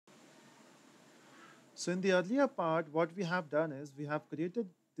So in the earlier part, what we have done is we have created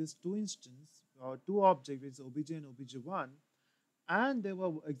these two instances or two objects, which is obj and obj1, and they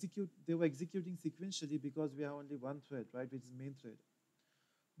were executing sequentially because we have only one thread, right, which is main thread.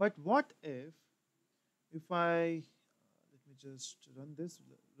 But what if I let me just run this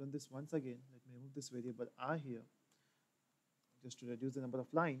once again. Let me remove this variable r here just to reduce the number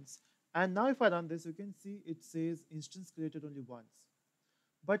of lines. And now if I run this, you can see it says instance created only once.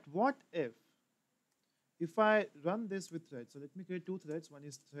 But what if I run this with threads? So let me create two threads. One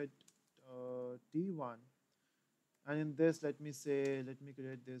is thread T1, and in this, let me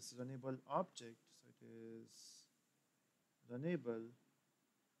create this runnable object. So it is runnable,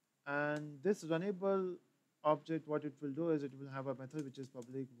 and this runnable object, what it will do is it will have a method which is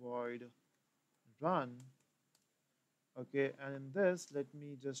public void run. Okay, and in this, let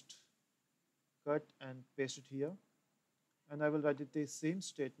me just cut and paste it here, and I will write it the same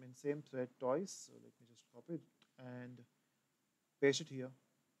statement, same thread twice. So let me just copy it and paste it here.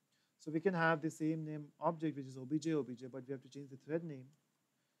 So we can have the same name object, which is obj, but we have to change the thread name.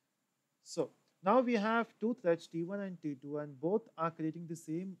 So now we have two threads, T1 and T2, and both are creating the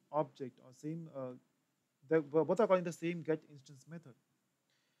same object or both are calling the same getInstance method.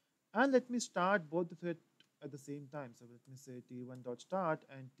 And let me start both the thread at the same time. So let me say T1.start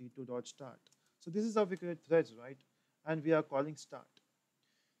and T2.start. So this is how we create threads, right? And we are calling start.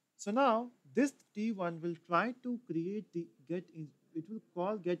 So now this T1 will try to create the it will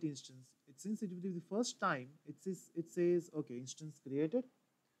call getInstance. Since it will be the first time, it says okay, instance created,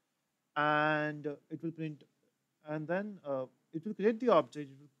 and it will print, and then it will create the object.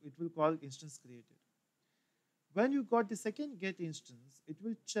 It will call instance created. When you got the second getInstance, it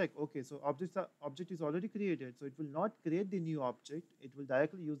will check, okay, so object is already created, so it will not create the new object. It will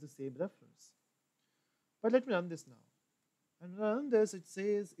directly use the same reference. But let me run this now. And run this, it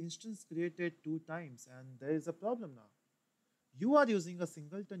says instance created 2 times, and there is a problem now. You are using a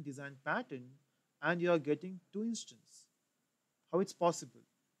Singleton Design Pattern, and you are getting 2 instances. How it's possible?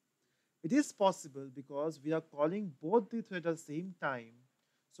 It is possible because we are calling both the threads at the same time.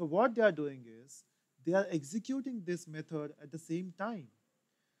 So what they are doing is, they are executing this method at the same time,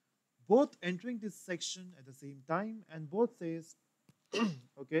 both entering this section at the same time, and both says,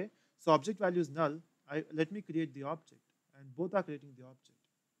 okay, so object value is null. Let me create the object, and both are creating the object.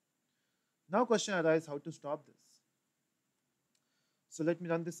 Now question arises how to stop this. So let me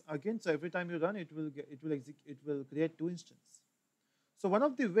run this again. So every time you run, it will create 2 instances. So one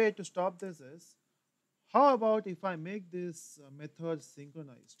of the way to stop this is, how about if I make this method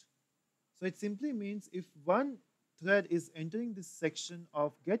synchronized? So it simply means if one thread is entering this section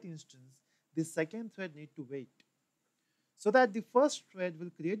of getInstance, the second thread need to wait. So that the first thread will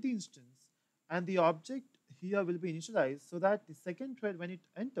create the instance, and the object here will be initialized, so that the second thread, when it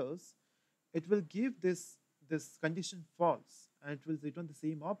enters, it will give this condition false, and it will return the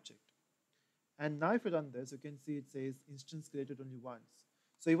same object. And now if you run this, you can see it says instance created only once.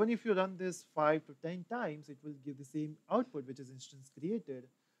 So even if you run this 5 to 10 times, it will give the same output, which is instance created.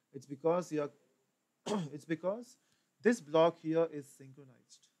 It's because it's because this block here is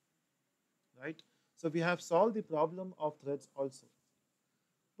synchronized, right? So we have solved the problem of threads also.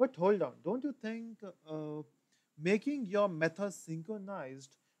 But hold on, don't you think making your method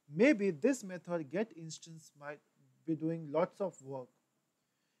synchronized, maybe this method getInstance might be doing lots of work.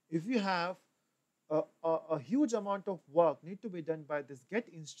 If you have a huge amount of work need to be done by this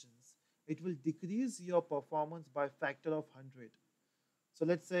getInstance, it will decrease your performance by factor of 100. So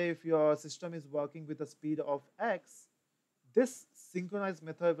let's say if your system is working with a speed of X, this synchronized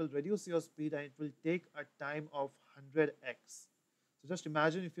method will reduce your speed, and it will take a time of 100x. So just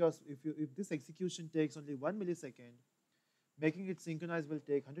imagine if this execution takes only 1 millisecond, making it synchronized will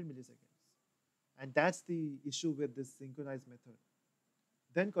take 100 milliseconds. And that's the issue with this synchronized method.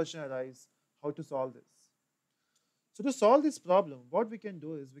 Then question arises, how to solve this? So to solve this problem, what we can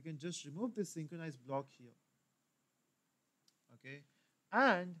do is we can just remove this synchronized block here. Okay,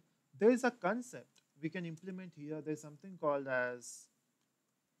 and there is a concept we can implement here. There's something called as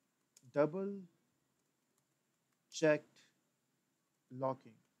double checked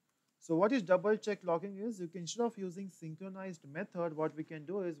locking. So what is double check locking is, you can, instead of using synchronized method, what we can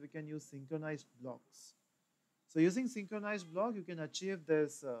do is we can use synchronized blocks. So using synchronized block, you can achieve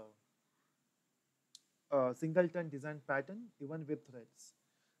this Singleton Design Pattern even with threads.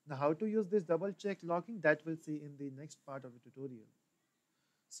 Now how to use this double check locking, that we'll see in the next part of the tutorial.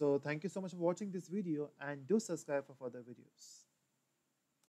 So thank you so much for watching this video, and do subscribe for further videos.